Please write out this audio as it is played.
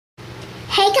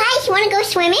Hey guys, you wanna go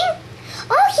swimming?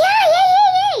 Oh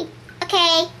yeah.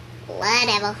 Okay,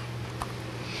 whatever.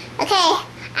 Okay,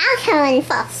 I'll come in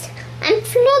first. I'm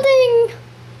floating.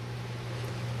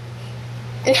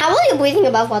 And how are you breathing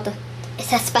above water?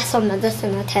 It's a special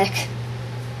medicine I take.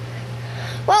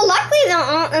 Well, luckily there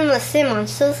aren't any sea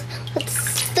monsters.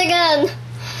 Let's dig in.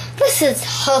 This is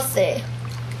healthy.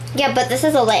 Yeah, but this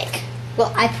is a lake.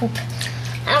 Well, I poop.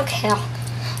 I don't care.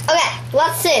 Okay,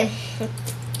 let's see.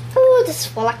 Ooh,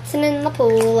 just relaxing in the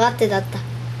pool.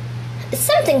 Is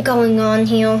something going on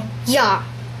here? Yeah.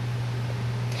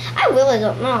 I really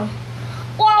don't know.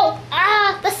 Whoa!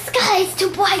 The sky is too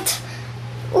bright.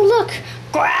 Oh, look.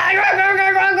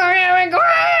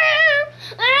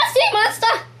 Sea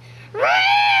monster!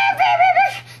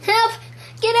 Help!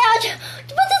 Get out!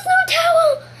 But there's no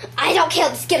towel! I don't care,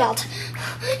 just get out.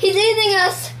 He's eating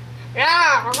us.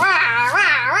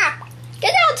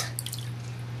 Get out!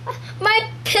 My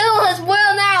pill has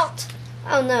worn out.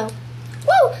 Oh no.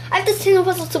 Whoa! I have this single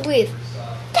whistle to breathe.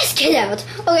 Just get out.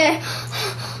 Okay.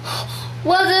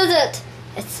 What is it?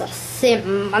 It's a sea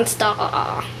monster.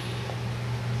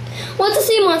 What's a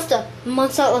sea monster? A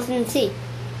monster that lives in the sea.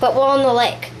 But we're on the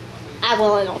lake. I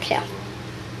really don't care.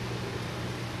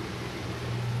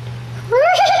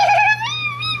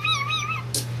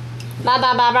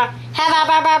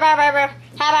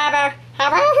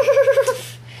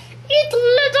 Eat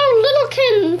little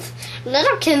Kinz.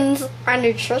 Little Kinz are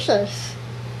nutritious.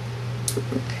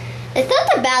 Is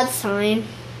that a bad sign?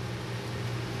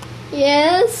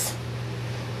 Yes.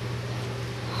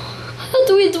 How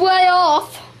do we dry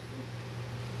off?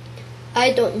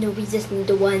 I don't know, we just need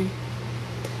the one.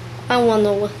 I want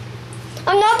the one.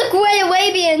 I'm not the Great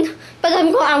Arabian, but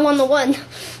I want the one.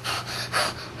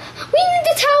 We need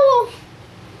the towel.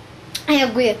 I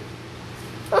agree.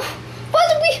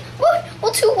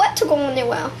 We're too wet to go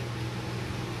anywhere.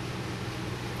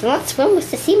 Then let's swim with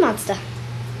the sea monster.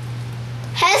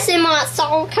 Hey, sea monster,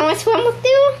 can I swim with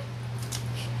you?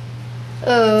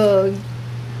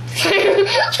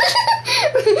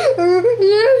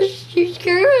 Yes, you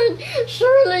can.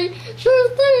 Surely, sure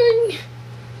thing.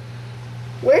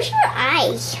 Where's your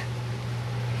eye?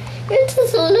 It's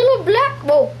just a little black.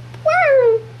 Whoa.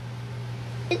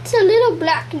 It's a little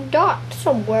black dot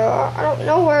somewhere. I don't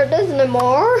know where it is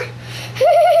anymore.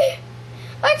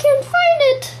 I can't find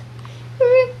it.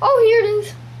 Oh, here it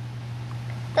is.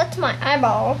 That's my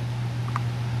eyeball.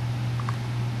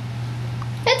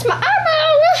 It's my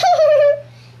eyeball.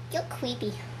 You're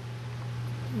creepy.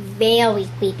 Very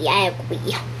creepy, I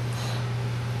agree.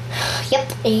 Yep.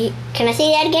 Can I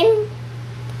say that again?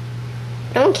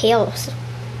 No one cares.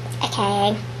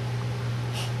 Okay.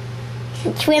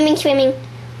 Swimming.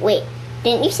 Wait,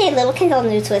 didn't you say Lil Kinz on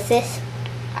New Twisted?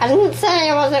 I didn't say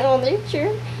I wasn't on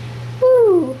nature.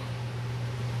 Woo.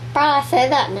 But I said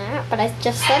that now, but I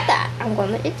just said that. I'm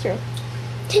going to eat you.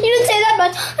 You didn't say that,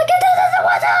 but I get out of the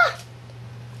water!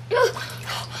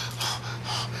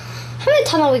 How many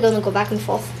times are we going to go back and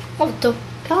forth? Oh,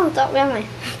 don't really.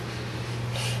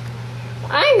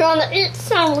 I'm going to eat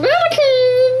some Lil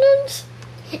Kinz.